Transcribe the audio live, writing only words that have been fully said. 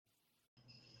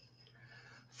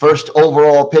First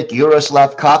overall pick, Juraj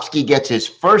Slafkovsky gets his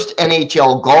first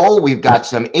NHL goal. We've got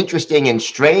some interesting and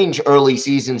strange early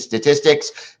season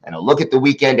statistics and a look at the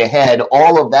weekend ahead.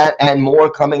 All of that and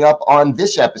more coming up on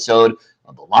this episode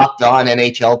of the Locked On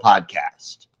NHL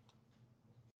podcast.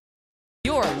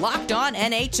 You're Locked On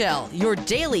NHL, your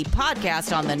daily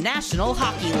podcast on the National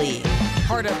Hockey League.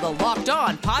 Part of the Locked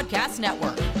On Podcast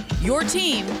Network, your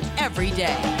team every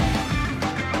day.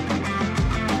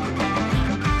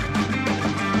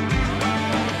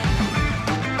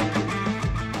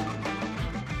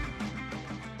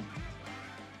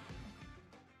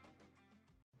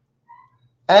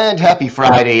 And happy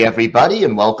Friday, everybody,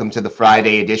 and welcome to the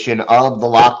Friday edition of the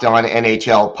Locked On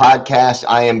NHL podcast.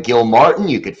 I am Gil Martin.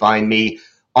 You could find me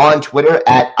on Twitter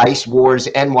at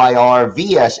IceWarsNYR,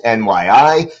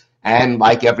 and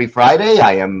like every Friday,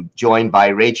 I am joined by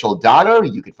Rachel Donner.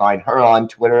 You can find her on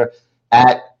Twitter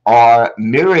at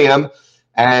rmiriam.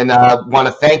 And want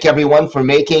to thank everyone for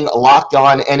making Locked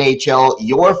On NHL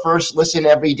your first listen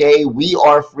every day. We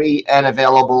are free and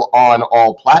available on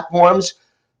all platforms.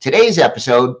 Today's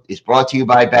episode is brought to you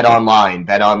by BetOnline.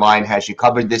 BetOnline has you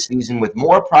covered this season with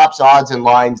more props, odds, and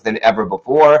lines than ever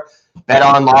before.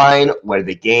 BetOnline, where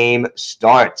the game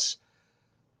starts.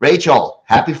 Rachel,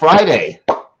 happy Friday.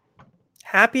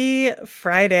 Happy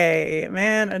Friday.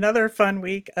 Man, another fun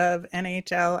week of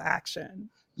NHL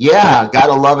action. Yeah,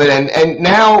 gotta love it. And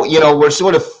now, we're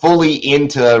sort of fully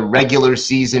into regular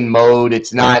season mode.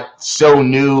 It's not so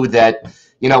new that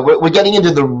we're getting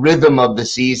into the rhythm of the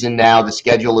season now. The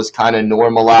schedule is kind of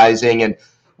normalizing, and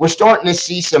we're starting to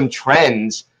see some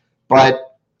trends.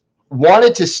 But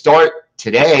wanted to start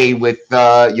today with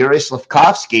Juraj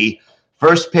Slafkovsky,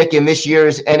 first pick in this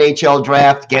year's NHL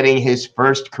draft, getting his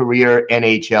first career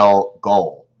NHL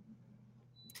goal.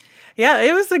 Yeah,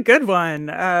 it was a good one.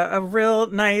 A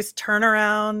real nice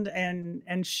turnaround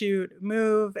and shoot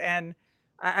move. And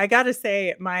I got to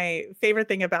say, my favorite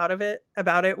thing about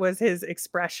it was his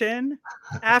expression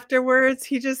afterwards.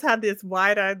 He just had this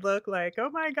wide-eyed look like,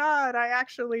 oh my God, I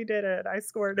actually did it. I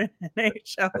scored an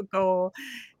NHL goal.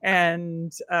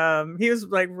 And he was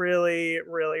like really,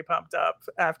 really pumped up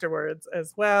afterwards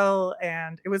as well.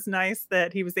 And it was nice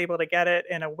that he was able to get it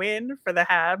in a win for the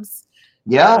Habs.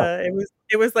 Yeah.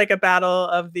 It was like a battle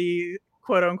of the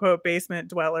quote unquote basement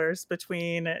dwellers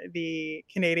between the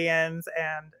Canadiens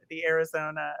and the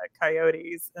Arizona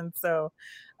Coyotes. And so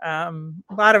a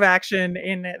lot of action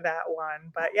in that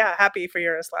one. But yeah, happy for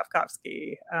Juraj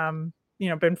Slafkovsky.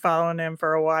 Been following him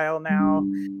for a while now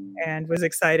and was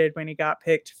excited when he got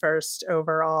picked first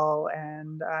overall.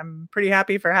 And I'm pretty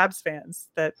happy for Habs fans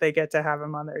that they get to have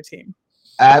him on their team.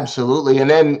 Absolutely. And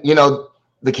then,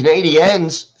 the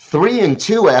Canadiens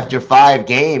 3-2 after 5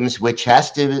 games, which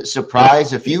has to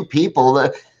surprise a few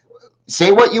people.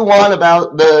 Say what you want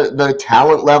about the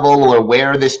talent level or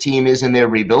where this team is in their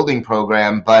rebuilding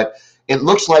program, but it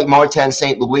looks like Martin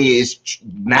St. Louis is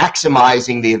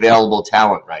maximizing the available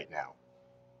talent right now.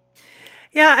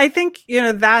 Yeah, I think,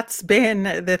 that's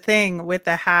been the thing with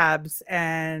the Habs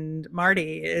and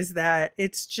Marty is that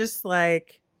it's just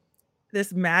like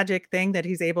this magic thing that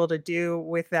he's able to do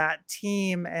with that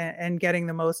team and getting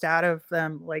the most out of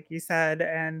them, like you said.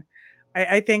 And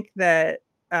I think that,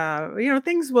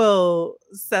 things will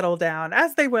settle down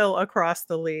as they will across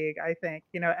the league. I think,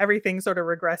 everything sort of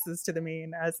regresses to the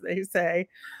mean, as they say.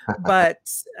 But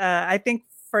I think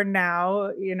for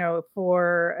now,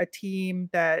 for a team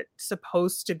that's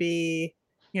supposed to be,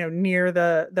 near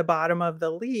the bottom of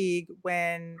the league,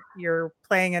 when you're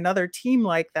playing another team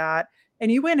like that,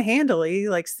 and you win handily,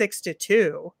 like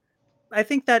 6-2. I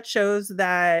think that shows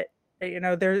that,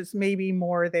 there's maybe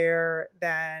more there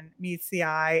than meets the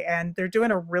eye. And they're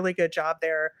doing a really good job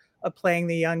there of playing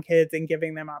the young kids and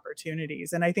giving them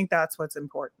opportunities. And I think that's what's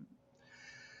important.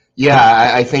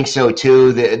 Yeah, I think so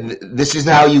too. This is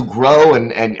how you grow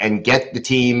and get the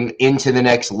team into the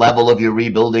next level of your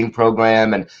rebuilding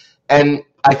program. And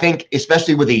I think,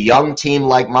 especially with a young team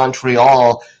like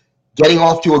Montreal, getting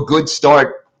off to a good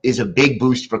start is a big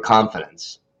boost for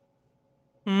confidence.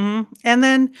 Mm-hmm. And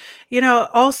then,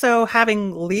 also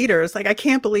having leaders. Like, I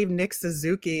can't believe Nick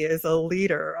Suzuki is a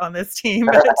leader on this team.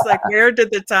 It's like, where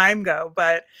did the time go?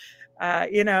 But,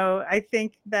 I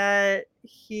think that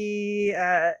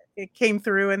it came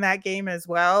through in that game as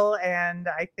well. And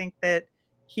I think that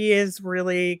he is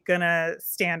really going to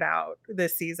stand out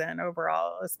this season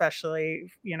overall,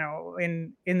 especially,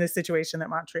 in the situation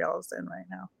that Montreal is in right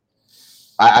now.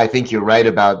 I think you're right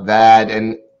about that.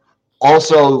 And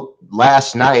also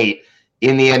last night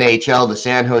in the NHL, the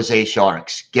San Jose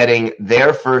Sharks getting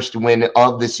their first win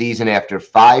of the season after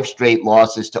 5 straight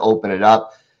losses to open it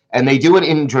up. And they do it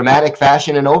in dramatic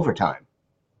fashion in overtime.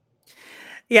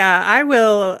 Yeah, I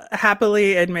will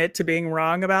happily admit to being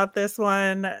wrong about this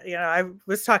one. I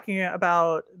was talking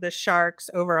about the Sharks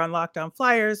over on Locked On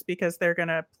Flyers because they're going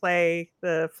to play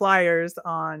the Flyers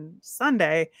on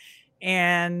Sunday.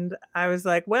 And I was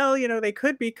like, well, they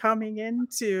could be coming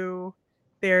into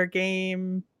their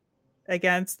game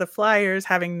against the Flyers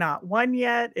having not won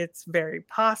yet. It's very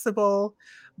possible.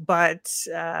 But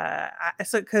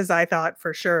because I thought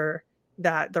for sure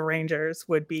that the Rangers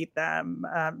would beat them.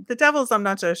 The Devils, I'm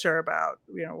not so sure about,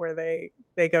 where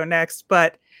they go next.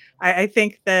 But I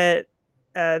think that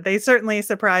they certainly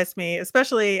surprised me,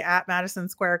 especially at Madison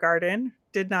Square Garden.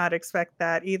 Did not expect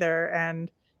that either. And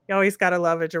you always got to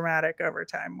love a dramatic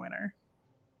overtime winner.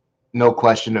 No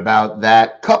question about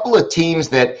that. Couple of teams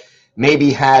that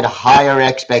maybe had higher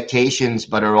expectations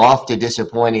but are off to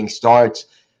disappointing starts.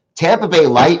 Tampa Bay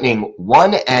Lightning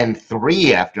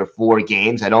 1-3 after 4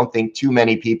 games. I don't think too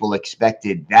many people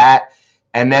expected that.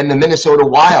 And then the Minnesota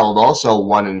Wild also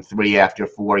 1-3 after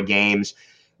 4 games.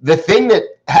 The thing that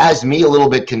has me a little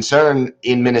bit concerned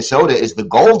in Minnesota is the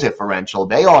goal differential.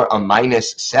 They are a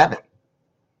 -7.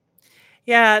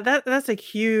 Yeah, that's a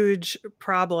huge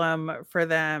problem for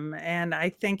them, and I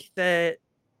think that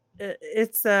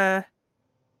it's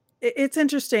it's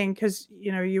interesting because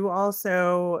you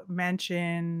also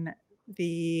mention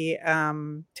the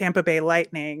Tampa Bay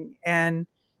Lightning, and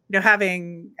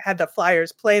having had the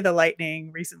Flyers play the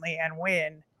Lightning recently and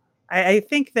win, I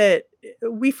think that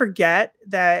we forget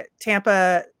that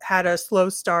Tampa had a slow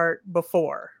start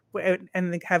before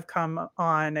and they have come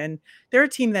on, and they're a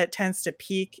team that tends to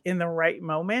peak in the right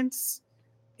moments.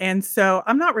 And so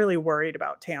I'm not really worried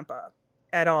about Tampa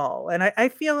at all. And I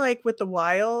feel like with the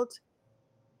Wild,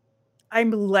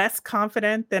 I'm less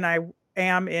confident than I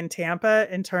am in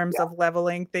Tampa in terms of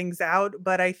leveling things out,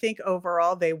 but I think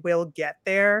overall they will get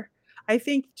there. I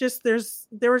think just there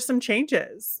were some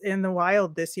changes in the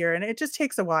Wild this year, and it just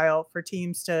takes a while for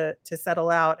teams to settle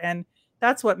out. And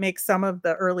that's what makes some of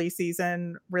the early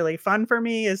season really fun for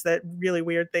me, is that really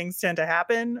weird things tend to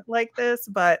happen like this.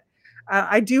 But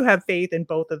I do have faith in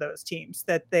both of those teams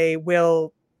that they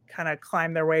will kind of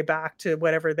climb their way back to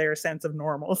whatever their sense of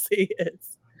normalcy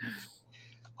is.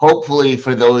 Hopefully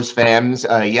for those fans,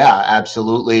 yeah,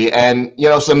 absolutely. And,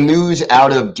 some news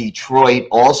out of Detroit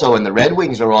also, and the Red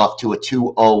Wings are off to a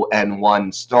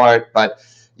 2-0-1 start, but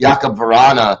Jakub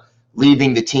Vrana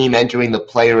leaving the team, entering the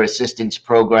player assistance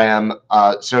program.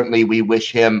 Certainly we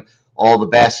wish him all the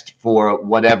best for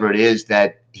whatever it is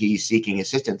that he's seeking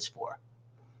assistance for.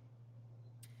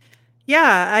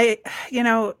 Yeah,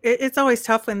 it's always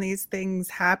tough when these things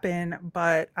happen,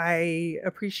 but I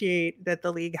appreciate that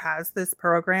the league has this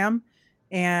program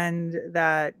and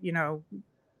that,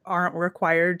 aren't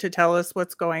required to tell us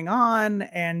what's going on,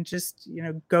 and just,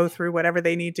 go through whatever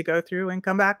they need to go through and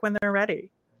come back when they're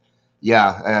ready.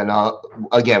 Yeah, and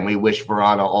again, we wish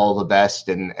Vrana all the best,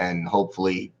 and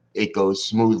hopefully it goes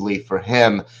smoothly for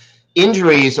him.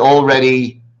 Injuries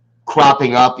already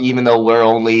cropping up, even though we're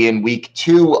only in week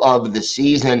 2 of the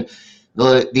season.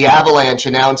 The Avalanche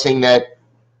announcing that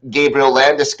Gabriel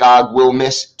Landeskog will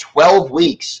miss 12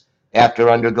 weeks after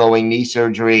undergoing knee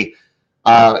surgery.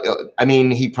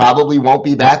 He probably won't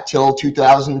be back till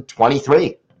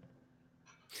 2023.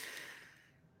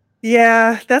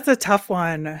 Yeah, that's a tough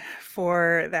one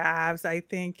for the Avs. I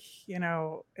think,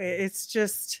 it's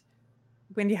just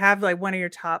when you have like one of your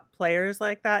top players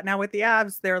like that. Now with the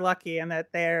Avs, they're lucky in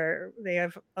that they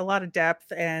have a lot of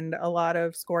depth and a lot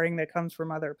of scoring that comes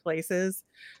from other places.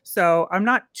 So I'm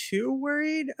not too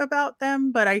worried about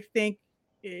them, but I think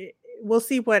we'll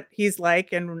see what he's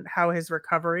like and how his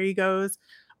recovery goes.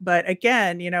 But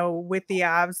again, with the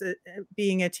Avs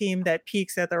being a team that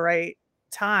peaks at the right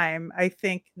time, I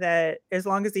think that as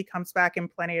long as he comes back in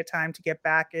plenty of time to get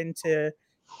back into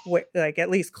like at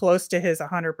least close to his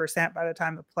 100% by the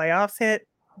time the playoffs hit,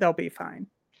 they'll be fine.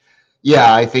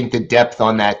 Yeah, I think the depth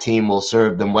on that team will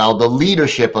serve them well. The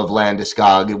leadership of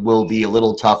Landeskog will be a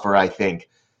little tougher, I think,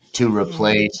 to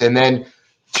replace. And then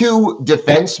 2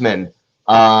 defensemen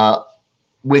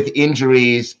with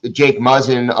injuries. Jake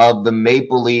Muzzin of the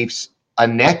Maple Leafs, a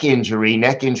neck injury.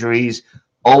 Neck injuries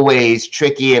always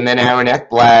tricky. And then Aaron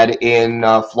Ekblad in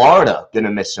Florida going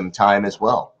to miss some time as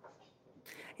well.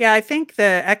 Yeah, I think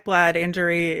the Ekblad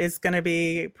injury is going to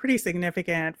be pretty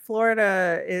significant.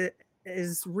 Florida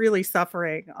is really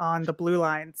suffering on the blue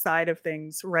line side of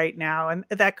things right now, and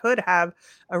that could have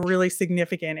a really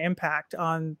significant impact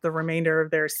on the remainder of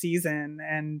their season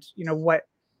and, what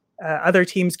other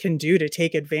teams can do to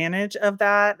take advantage of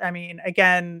that. I mean,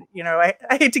 again, I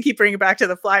hate to keep bringing it back to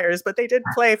the Flyers, but they did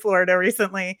play Florida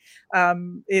recently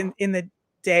in the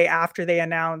day after they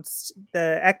announced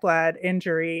the Ekblad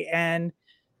injury, and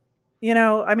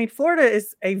I mean, Florida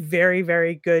is a very,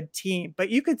 very good team, but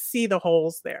you could see the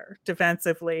holes there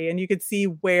defensively, and you could see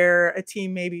where a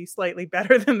team maybe slightly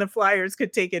better than the Flyers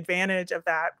could take advantage of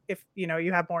that if,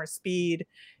 you have more speed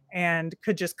and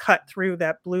could just cut through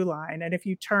that blue line. And if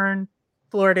you turn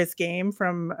Florida's game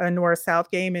from a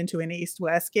north-south game into an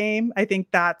east-west game, I think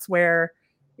that's where,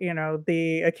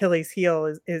 the Achilles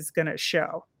heel is going to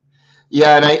show.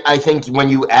 Yeah, and I think when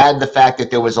you add the fact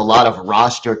that there was a lot of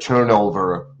roster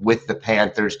turnover with the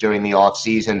Panthers during the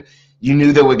offseason, you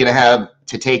knew they were going to have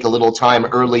to take a little time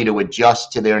early to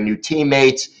adjust to their new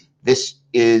teammates. This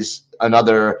is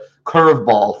another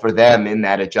curveball for them in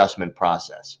that adjustment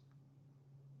process.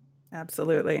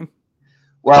 Absolutely.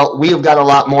 Well, we have got a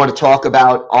lot more to talk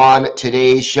about on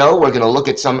today's show. We're going to look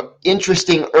at some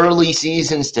interesting early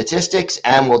season statistics,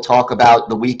 and we'll talk about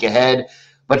the week ahead.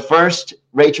 But first,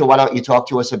 Rachel, why don't you talk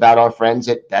to us about our friends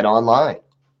at BetOnline?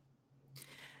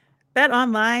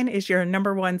 BetOnline is your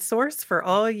number one source for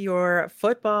all your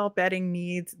football betting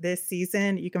needs this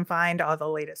season. You can find all the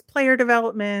latest player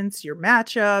developments, your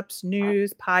matchups,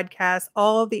 news, podcasts,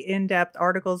 all the in-depth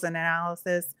articles and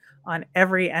analysis on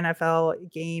every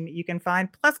NFL game you can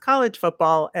find, plus college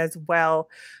football as well.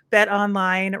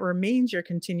 BetOnline remains your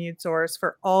continued source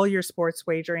for all your sports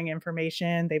wagering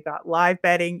information. They've got live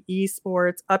betting,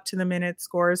 esports, up-to-the-minute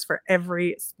scores for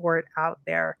every sport out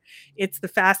there. It's the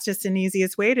fastest and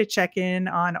easiest way to check in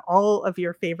on all of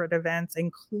your favorite events,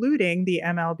 including the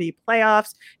MLB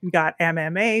playoffs. You've got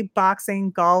MMA,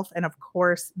 boxing, golf, and of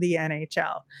course, the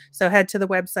NHL. So head to the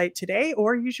website today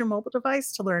or use your mobile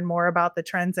device to learn more about the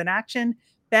trends in action.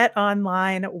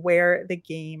 BetOnline, where the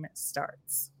game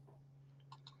starts.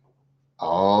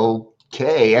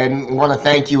 Okay, and want to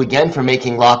thank you again for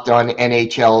making Locked On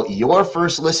NHL your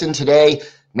first listen today.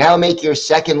 Now make your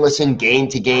second listen Game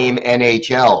to Game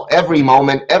NHL. Every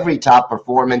moment, every top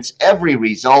performance, every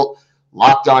result.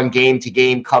 Locked On Game to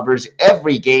Game covers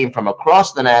every game from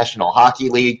across the National Hockey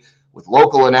League with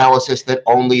local analysis that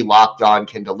only Locked On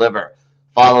can deliver.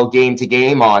 Follow Game to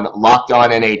Game on Locked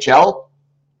On NHL.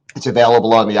 It's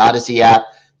available on the Odyssey app,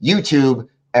 YouTube,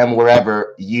 and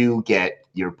wherever you get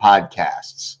your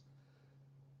podcasts.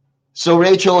 So,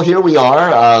 Rachel, here we are,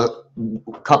 a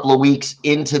couple of weeks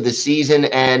into the season,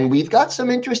 and we've got some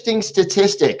interesting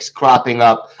statistics cropping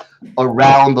up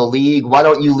around the league. Why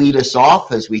don't you lead us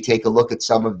off as we take a look at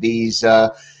some of these,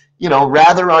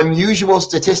 rather unusual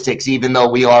statistics, even though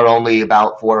we are only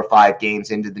about 4 or 5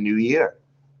 games into the new year?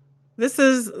 This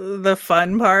is the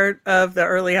fun part of the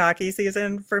early hockey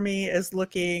season for me, is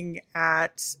looking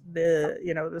at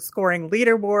the scoring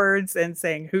leaderboards and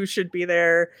saying who should be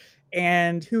there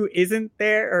and who isn't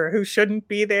there, or who shouldn't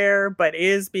be there, but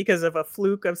is because of a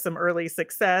fluke of some early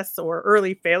success or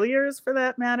early failures for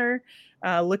that matter.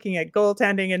 Looking at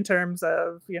goaltending in terms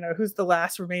of, who's the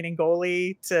last remaining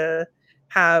goalie to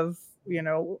have,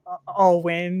 all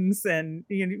wins, and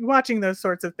watching those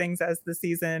sorts of things as the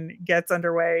season gets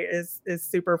underway is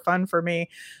super fun for me.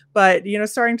 But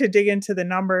starting to dig into the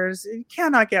numbers, you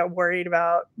cannot get worried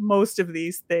about most of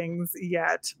these things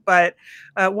yet. But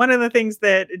one of the things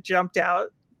that jumped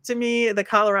out to me, the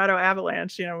Colorado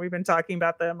Avalanche, we've been talking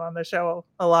about them on the show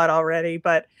a lot already,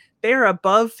 but they're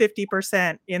above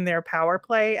 50% in their power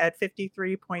play at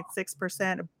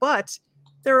 53.6%, but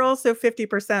they're also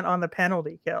 50% on the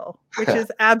penalty kill, which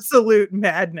is absolute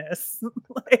madness.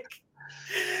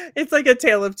 It's like a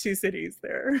tale of two cities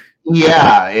there.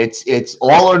 Yeah, it's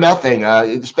all or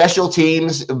nothing. Special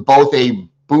teams, both a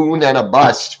boon and a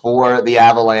bust for the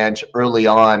Avalanche early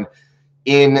on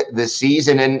in the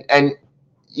season. And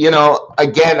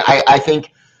again, I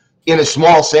think in a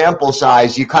small sample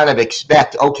size, you kind of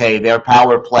expect, okay, their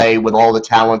power play with all the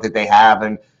talent that they have,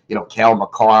 and, Cale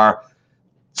Makar,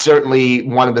 certainly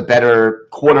one of the better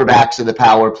quarterbacks of the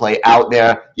power play out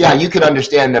there. Yeah, you could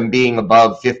understand them being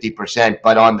above 50%,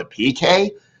 but on the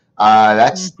PK,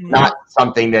 that's not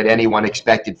something that anyone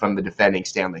expected from the defending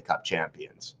Stanley Cup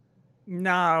champions.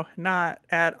 No, not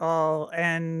at all.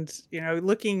 And,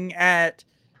 looking at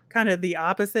kind of the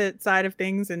opposite side of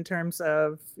things in terms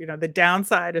of, the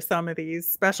downside of some of these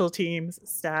special teams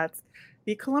stats,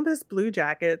 the Columbus Blue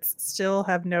Jackets still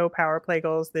have no power play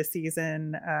goals this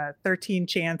season, 13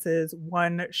 chances,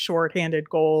 1 shorthanded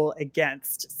goal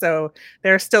against. So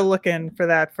they're still looking for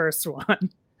that first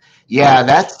one. Yeah,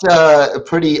 that's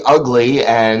pretty ugly.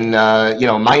 And,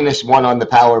 -1 on the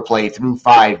power play through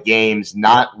 5 games,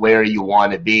 not where you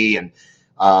want to be. And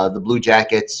the Blue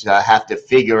Jackets have to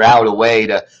figure out a way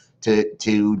to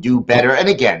do better. And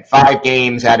again, 5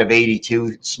 games out of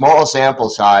 82, small sample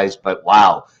size, but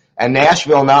wow. And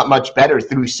Nashville not much better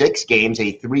through 6 games,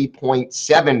 a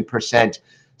 3.7%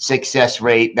 success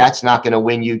rate, that's not going to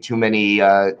win you too many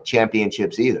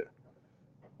championships either.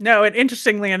 No, and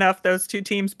interestingly enough, those two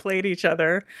teams played each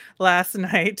other last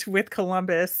night with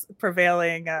Columbus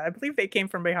prevailing. I believe they came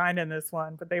from behind in this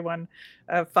one, but they won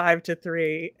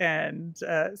 5-3. And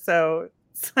so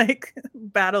it's like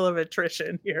battle of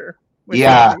attrition here.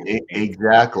 Yeah,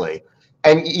 exactly.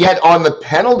 And yet on the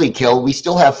penalty kill, we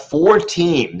still have 4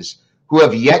 teams who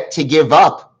have yet to give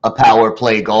up a power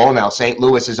play goal. Now, St.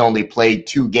 Louis has only played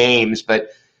 2 games,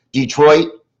 but Detroit,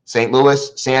 St.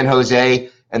 Louis, San Jose,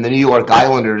 and the New York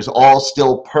Islanders all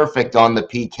still perfect on the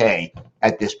PK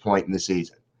at this point in the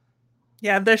season.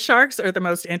 Yeah, the Sharks are the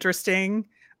most interesting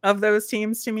of those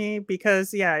teams to me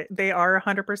because, yeah, they are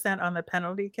 100% on the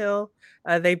penalty kill.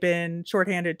 They've been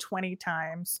shorthanded 20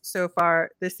 times so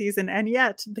far this season, and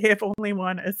yet they have only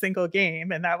won a single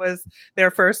game, and that was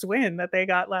their first win that they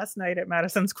got last night at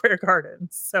Madison Square Garden.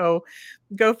 So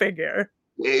go figure.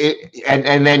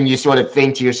 And then you sort of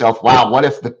think to yourself, wow, what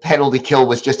if the penalty kill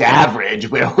was just average?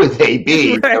 Where would they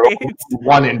be? Right. They're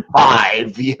only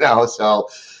 1-5, you know, so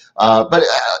but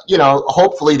you know,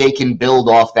 hopefully they can build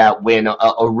off that win.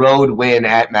 A road win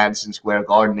at Madison Square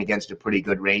Garden against a pretty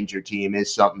good Ranger team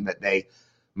is something that they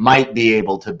might be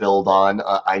able to build on.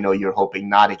 I know you're hoping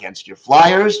not against your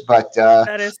Flyers, but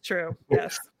that is true.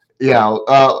 Yes. You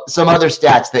know, some other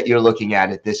stats that you're looking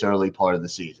at this early part of the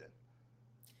season.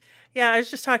 Yeah, I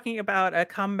was just talking about a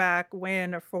comeback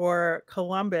win for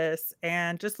Columbus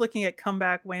and just looking at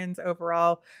comeback wins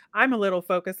overall. I'm a little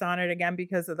focused on it again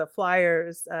because of the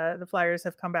Flyers. The Flyers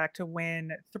have come back to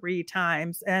win 3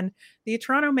 times, and the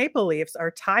Toronto Maple Leafs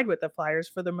are tied with the Flyers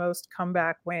for the most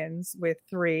comeback wins with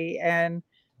 3. And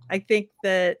I think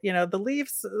that, you know, the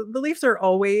Leafs are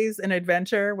always an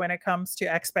adventure when it comes to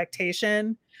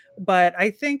expectation. But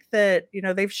I think that, you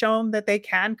know, they've shown that they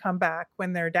can come back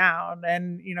when they're down.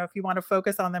 And, you know, if you want to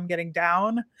focus on them getting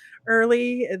down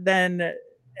early, then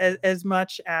as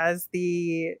much as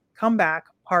the comeback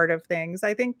part of things,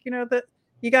 I think, you know, that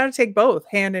you got to take both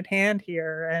hand in hand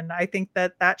here. And I think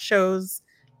that that shows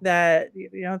that,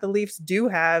 you know, the Leafs do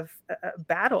have a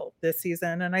battle this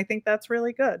season. And I think that's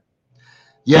really good.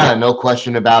 Yeah, no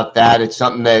question about that. It's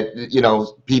something that, you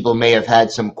know, people may have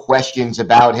had some questions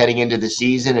about heading into the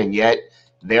season, and yet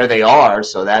there they are.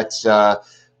 So that's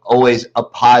always a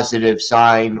positive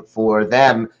sign for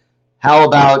them. How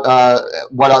about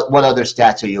what other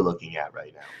stats are you looking at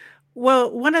right now? Well,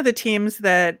 one of the teams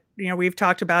that, you know, we've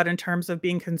talked about in terms of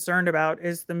being concerned about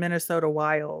is the Minnesota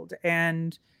Wild.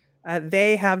 And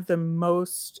they have the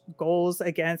most goals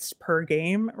against per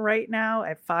game right now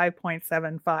at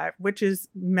 5.75, which is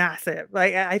massive.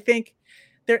 Like, I think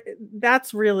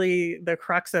that's really the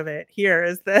crux of it here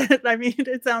is that, I mean,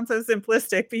 it sounds so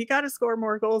simplistic, but you got to score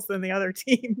more goals than the other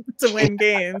team to win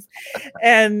games.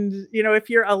 And, you know, if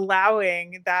you're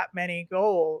allowing that many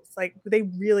goals, like, they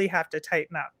really have to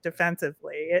tighten up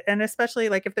defensively. And especially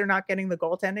like if they're not getting the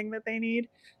goaltending that they need,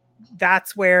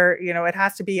 that's where, you know, it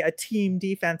has to be a team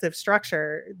defensive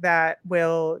structure that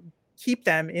will keep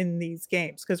them in these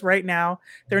games. Because right now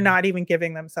they're not even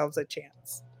giving themselves a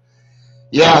chance.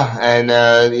 Yeah, and,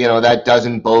 you know, that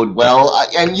doesn't bode well.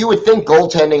 And you would think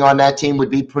goaltending on that team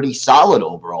would be pretty solid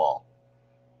overall.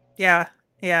 Yeah.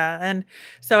 Yeah. And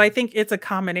so I think it's a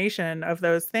combination of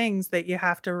those things that you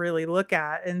have to really look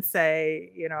at and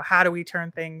say, you know, how do we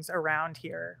turn things around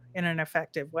here in an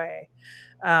effective way?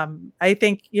 I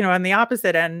think, you know, on the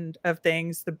opposite end of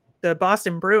things, the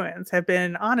Boston Bruins have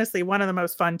been honestly one of the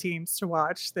most fun teams to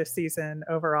watch this season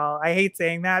overall. I hate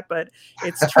saying that, but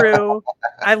it's true.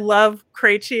 I love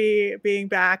Krejci being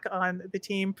back on the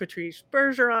team. Patrice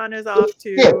Bergeron is off to.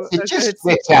 It just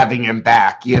fits having him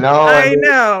back, you know? I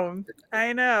know.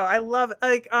 I love it.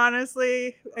 Like,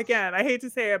 honestly, again, I hate to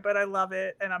say it, but I love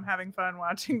it. And I'm having fun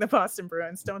watching the Boston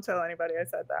Bruins. Don't tell anybody I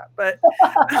said that.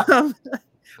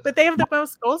 But they have the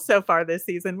most goals so far this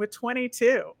season with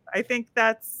 22. I think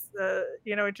that's,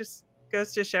 you know, it just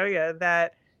goes to show you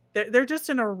that they're just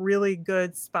in a really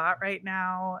good spot right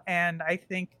now. And I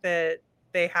think that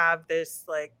they have this,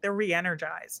 like, they're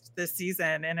re-energized this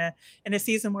season in a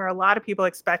season where a lot of people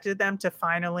expected them to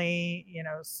finally, you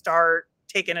know, start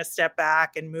taking a step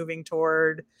back and moving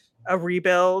toward a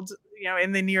rebuild, you know,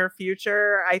 in the near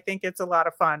future. I think it's a lot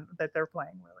of fun that they're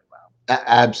playing really well.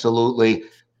 Absolutely.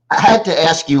 I had to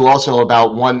ask you also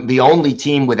about the only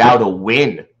team without a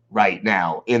win right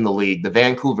now in the league, the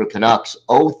Vancouver Canucks,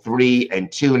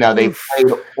 0-3-2. Now, they've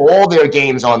played all their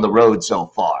games on the road so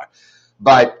far.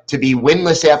 But to be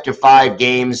winless after 5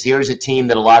 games, here's a team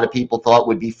that a lot of people thought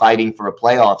would be fighting for a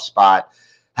playoff spot.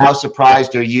 How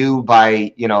surprised are you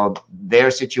by, you know,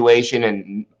 their situation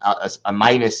and a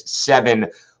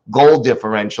 -7 goal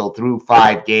differential through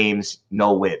 5 games,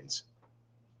 no wins.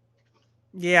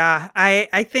 Yeah,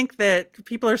 I think that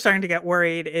people are starting to get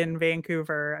worried in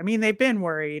Vancouver. I mean, they've been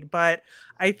worried, but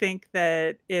I think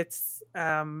that it's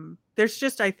there's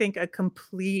just, I think, a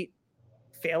complete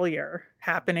failure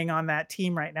happening on that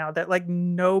team right now, that like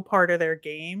no part of their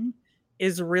game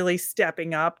is really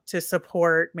stepping up to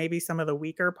support maybe some of the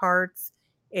weaker parts.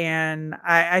 And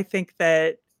I think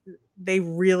that they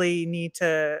really need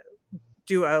to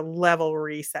do a level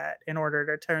reset in order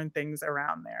to turn things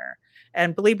around there.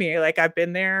 And believe me, like I've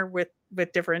been there with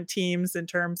different teams in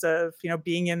terms of, you know,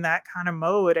 being in that kind of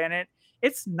mode, and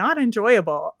it's not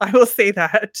enjoyable. I will say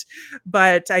that.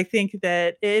 But I think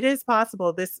that it is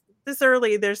possible this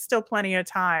early. There's still plenty of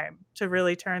time to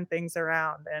really turn things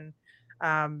around.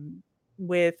 And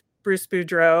with Bruce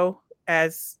Boudreau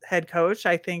as head coach,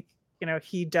 I think, you know,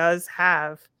 he does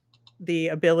have the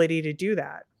ability to do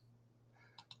that.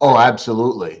 Oh,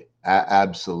 absolutely.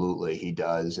 Absolutely, he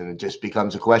does. And it just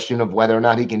becomes a question of whether or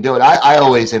not he can do it. I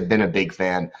always have been a big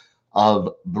fan of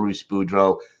Bruce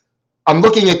Boudreau. I'm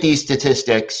looking at these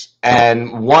statistics,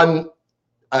 and one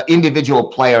individual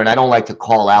player, and I don't like to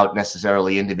call out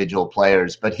necessarily individual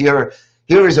players, but here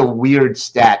is a weird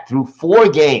stat. Through 4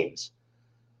 games,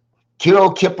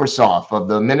 Kirill Kaprizov of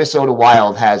the Minnesota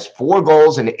Wild has 4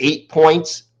 goals and 8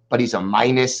 points, but he's a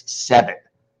 -7.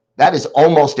 That is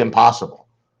almost impossible.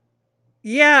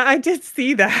 Yeah, I did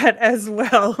see that as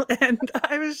well. And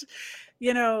I was,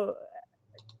 you know,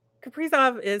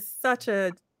 Kaprizov is such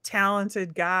a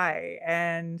talented guy.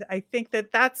 And I think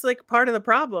that that's like part of the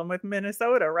problem with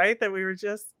Minnesota, right? That we were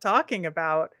just talking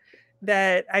about.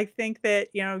 That I think that,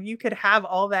 you know, you could have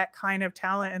all that kind of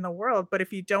talent in the world, but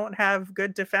if you don't have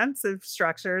good defensive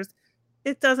structures,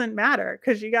 it doesn't matter,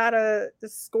 because you got to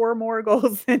score more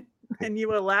goals than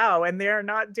you allow. And they're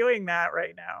not doing that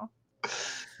right now.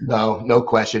 No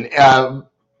question.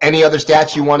 Any other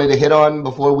stats you wanted to hit on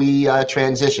before we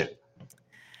transition?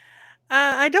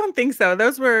 I don't think so.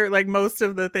 Those were like most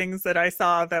of the things that I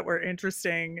saw that were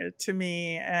interesting to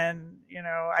me. And, you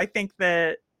know, I think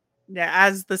that, yeah,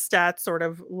 as the stats sort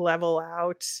of level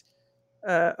out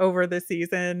over the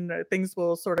season, things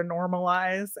will sort of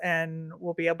normalize, and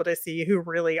we'll be able to see who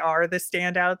really are the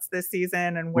standouts this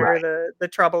season and where the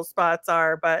trouble spots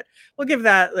are. But we'll give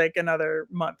that like another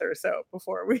month or so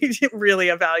before we really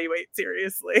evaluate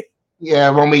seriously.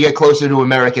 Yeah, when we get closer to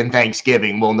American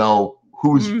Thanksgiving, we'll know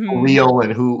who's real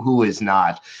and who is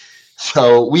not.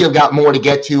 So we have got more to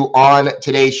get to on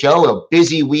today's show. A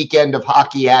busy weekend of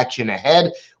hockey action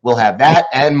ahead. We'll have that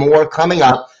and more coming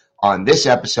up on this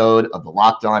episode of the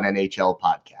Locked On NHL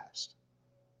podcast.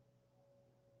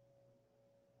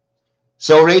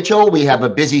 So, Rachel, we have a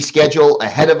busy schedule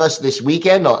ahead of us this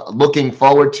weekend. Looking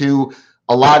forward to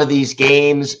a lot of these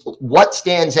games. What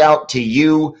stands out to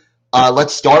you?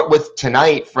 Let's start with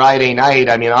tonight, Friday night.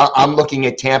 I mean, I'm looking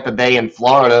at Tampa Bay and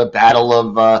Florida, Battle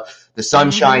of the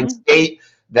Sunshine State.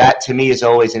 That, to me, is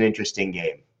always an interesting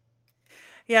game.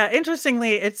 Yeah,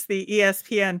 interestingly, it's the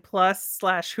ESPN Plus /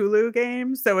 Hulu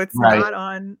game, so it's not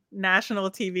on national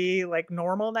TV, like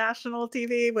normal national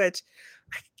TV, which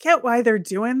I get why they're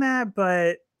doing that,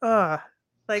 but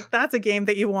like that's a game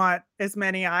that you want as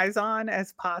many eyes on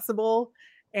as possible,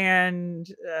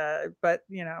 and but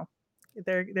you know,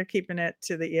 they're keeping it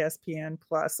to the ESPN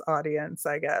Plus audience,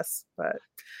 I guess. But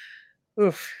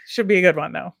should be a good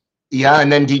one though. Yeah, and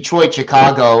then Detroit,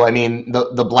 Chicago. I mean,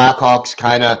 the Blackhawks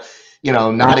kind of, you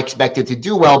know, not expected to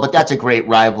do well, but that's a great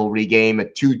rivalry game.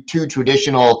 Two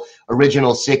traditional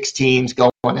Original Six teams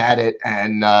going at it,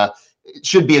 and it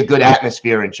should be a good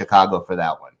atmosphere in Chicago for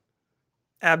that one.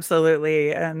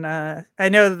 Absolutely. And I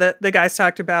know that the guys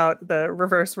talked about the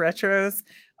reverse retros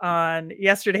on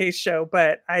yesterday's show,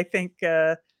 but I think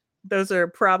those are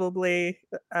probably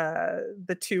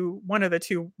one of the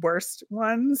 2 worst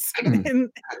ones.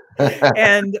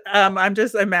 And I'm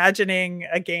just imagining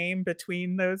a game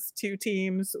between those 2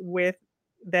 teams with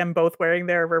them both wearing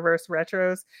their reverse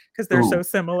retros, because they're so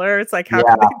similar. It's like, how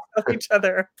can they tell each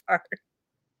other apart?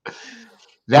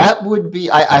 That would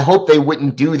be, I hope they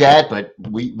wouldn't do that, but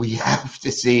we have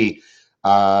to see.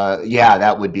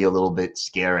 That would be a little bit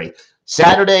scary.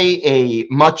 Saturday, a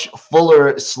much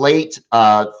fuller slate.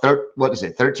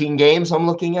 13 games I'm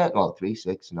looking at? Oh, 3,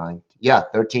 6, 9. Yeah,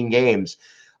 13 games,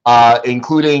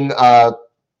 including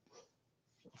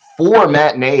 4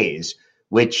 matinees,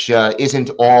 which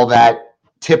isn't all that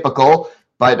typical.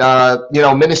 But,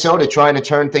 Minnesota trying to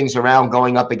turn things around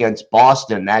going up against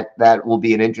Boston. That will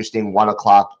be an interesting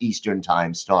 1:00 Eastern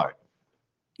time start.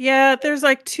 Yeah, there's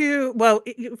like two. Well,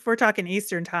 if we're talking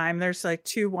Eastern time, there's like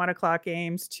 2 1 o'clock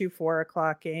games, 2 4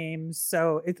 o'clock games.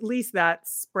 So at least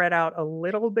that's spread out a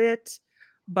little bit.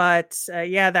 But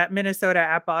yeah, that Minnesota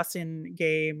at Boston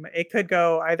game, it could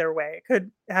go either way. It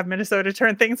could have Minnesota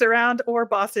turn things around, or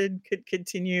Boston could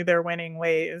continue their winning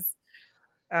ways.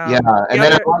 Yeah, The and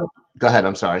then other, go ahead.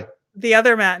 I'm sorry. the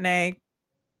other matinee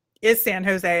is San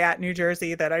Jose at New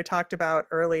Jersey that I talked about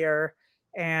earlier.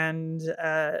 And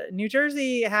New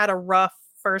Jersey had a rough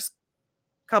first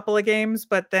couple of games,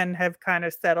 but then have kind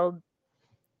of settled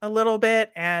a little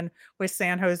bit. And with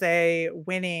San Jose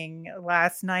winning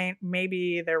last night,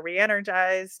 maybe they're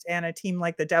re-energized, and a team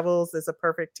like the Devils is a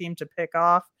perfect team to pick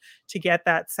off to get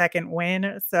that second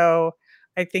win. So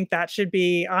I think that should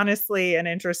be honestly an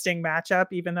interesting matchup,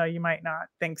 even though you might not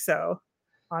think so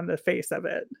on the face of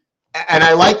it. And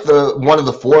I like one of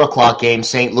the 4 o'clock games,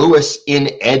 St. Louis in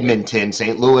Edmonton.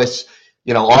 St. Louis,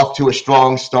 off to a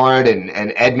strong start, and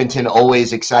Edmonton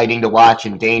always exciting to watch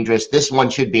and dangerous. This one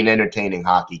should be an entertaining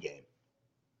hockey game.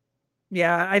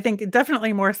 Yeah, I think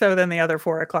definitely more so than the other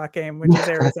 4 o'clock game, which is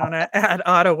Arizona at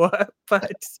Ottawa.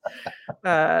 But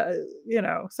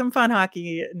some fun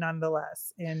hockey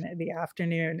nonetheless in the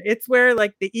afternoon. It's where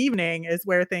like the evening is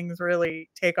where things really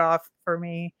take off for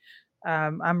me.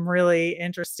 I'm really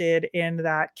interested in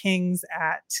that Kings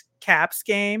at Caps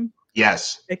game.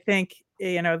 Yes. I think,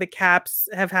 the Caps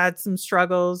have had some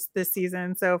struggles this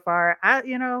season so far.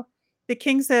 The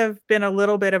Kings have been a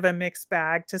little bit of a mixed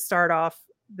bag to start off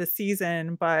the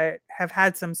season, but have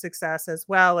had some success as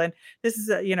well. And this is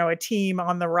a team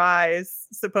on the rise,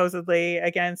 supposedly,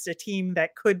 against a team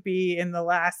that could be in the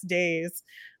last days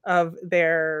of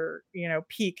their,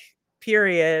 peak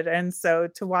period. And so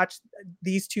to watch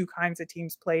these two kinds of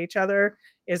teams play each other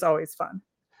is always fun.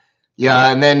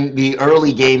 Yeah, and then the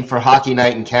early game for Hockey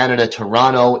Night in Canada,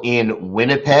 Toronto in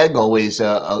Winnipeg, always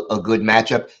a good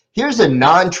matchup. Here's a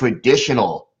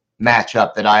non-traditional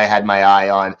matchup that I had my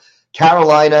eye on.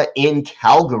 Carolina in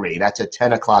Calgary. That's a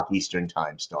 10 o'clock Eastern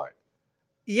time start.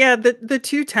 Yeah, the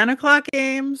two 10 o'clock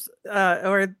games,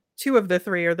 or two of the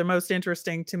three, are the most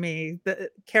interesting to me. The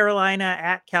Carolina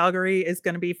at Calgary is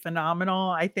going to be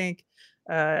phenomenal. I think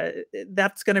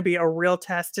that's going to be a real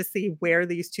test to see where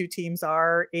these two teams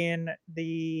are in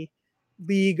the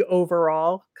league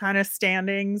overall kind of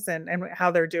standings, and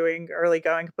how they're doing early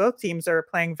going. Both teams are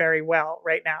playing very well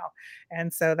right now.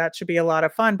 And so that should be a lot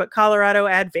of fun. But Colorado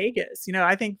at Vegas,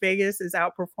 I think Vegas is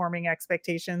outperforming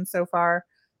expectations so far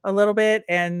a little bit.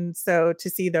 And so to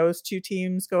see those two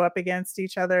teams go up against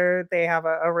each other, they have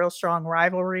a real strong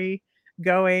rivalry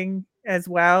going as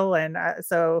well. And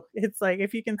so it's like,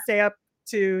 if you can stay up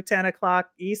to 10 o'clock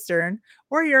Eastern,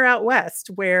 or you're out west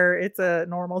where it's a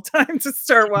normal time to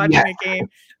start watching a game,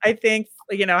 I think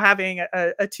having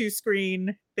a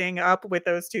two-screen thing up with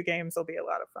those two games will be a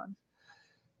lot of fun.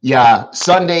 Yeah,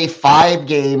 Sunday, 5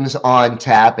 games on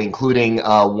tap, including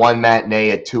one matinee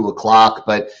at 2 o'clock.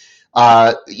 But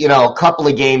a couple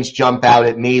of games jump out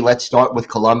at me. Let's start with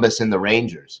Columbus and the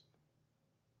Rangers.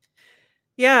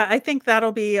 Yeah, I think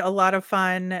that'll be a lot of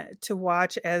fun to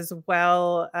watch as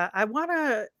well. I want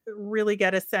to really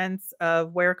get a sense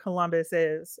of where Columbus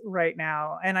is right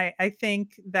now. And I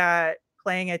think that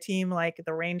playing a team like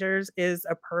the Rangers is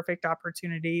a perfect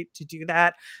opportunity to do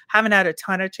that. Haven't had a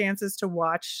ton of chances to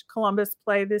watch Columbus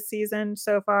play this season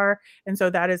so far. And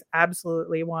so that is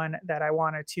absolutely one that I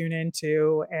want to tune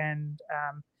into. And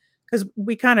because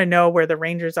we kind of know where the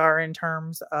Rangers are in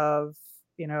terms of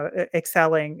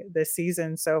excelling this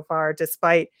season so far,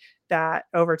 despite that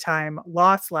overtime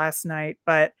loss last night.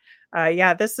 But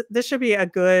yeah, this should be a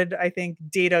good, I think,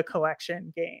 data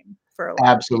collection game for a lot.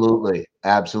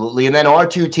 Absolutely. And then our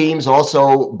two teams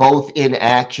also both in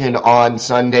action on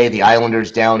Sunday. The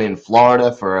Islanders down in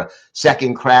Florida for a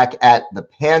second crack at the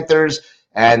Panthers,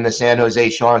 and the San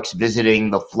Jose Sharks visiting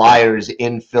the Flyers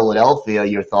in Philadelphia.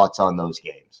 Your thoughts on those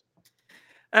games?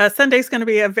 Sunday's going to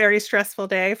be a very stressful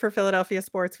day for Philadelphia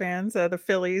sports fans. The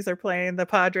Phillies are playing the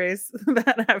Padres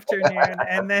that afternoon,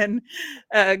 and then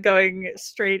going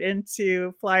straight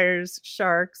into Flyers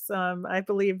Sharks. I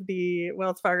believe the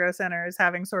Wells Fargo Center is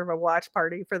having sort of a watch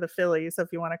party for the Phillies. So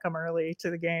if you want to come early to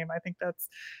the game, I think that's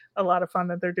a lot of fun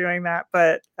that they're doing that.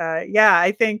 But yeah,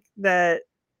 I think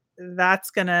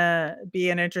that's going to be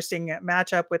an interesting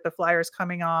matchup with the Flyers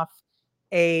coming off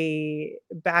a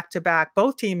back-to-back.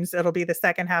 Both teams, it'll be the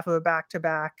second half of a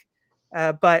back-to-back,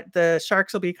 but the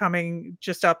Sharks will be coming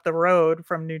just up the road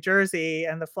from New Jersey,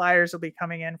 and the Flyers will be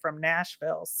coming in from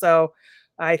Nashville. So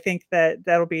I think that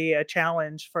that'll be a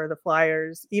challenge for the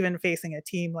Flyers, even facing a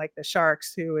team like the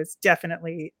Sharks, who is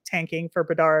definitely tanking for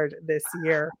Bedard this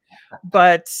year.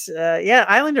 But yeah,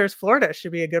 Islanders, Florida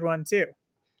should be a good one too.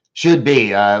 Should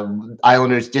be.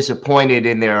 Islanders disappointed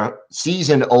in their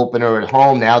season opener at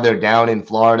home. Now they're down in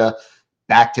Florida.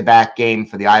 Back-to-back game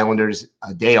for the Islanders.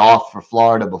 A day off for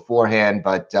Florida beforehand,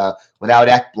 but without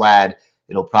Ekblad,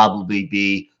 it'll probably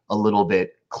be a little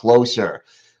bit closer.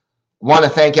 Want to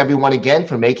thank everyone again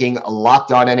for making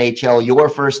Locked On NHL your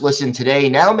first listen today.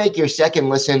 Now make your second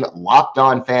listen Locked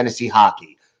On Fantasy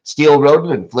Hockey. Steele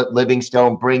Roden and Flip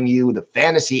Livingstone bring you the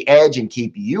fantasy edge and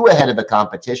keep you ahead of the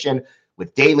competition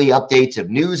with daily updates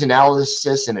of news,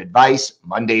 analysis, and advice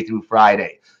Monday through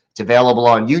Friday. It's available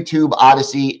on YouTube,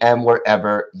 Odyssey, and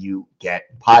wherever you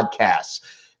get podcasts.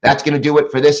 That's going to do it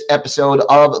for this episode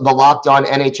of the Locked On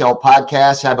NHL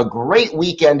podcast. Have a great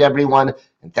weekend, everyone,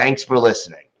 and thanks for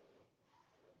listening.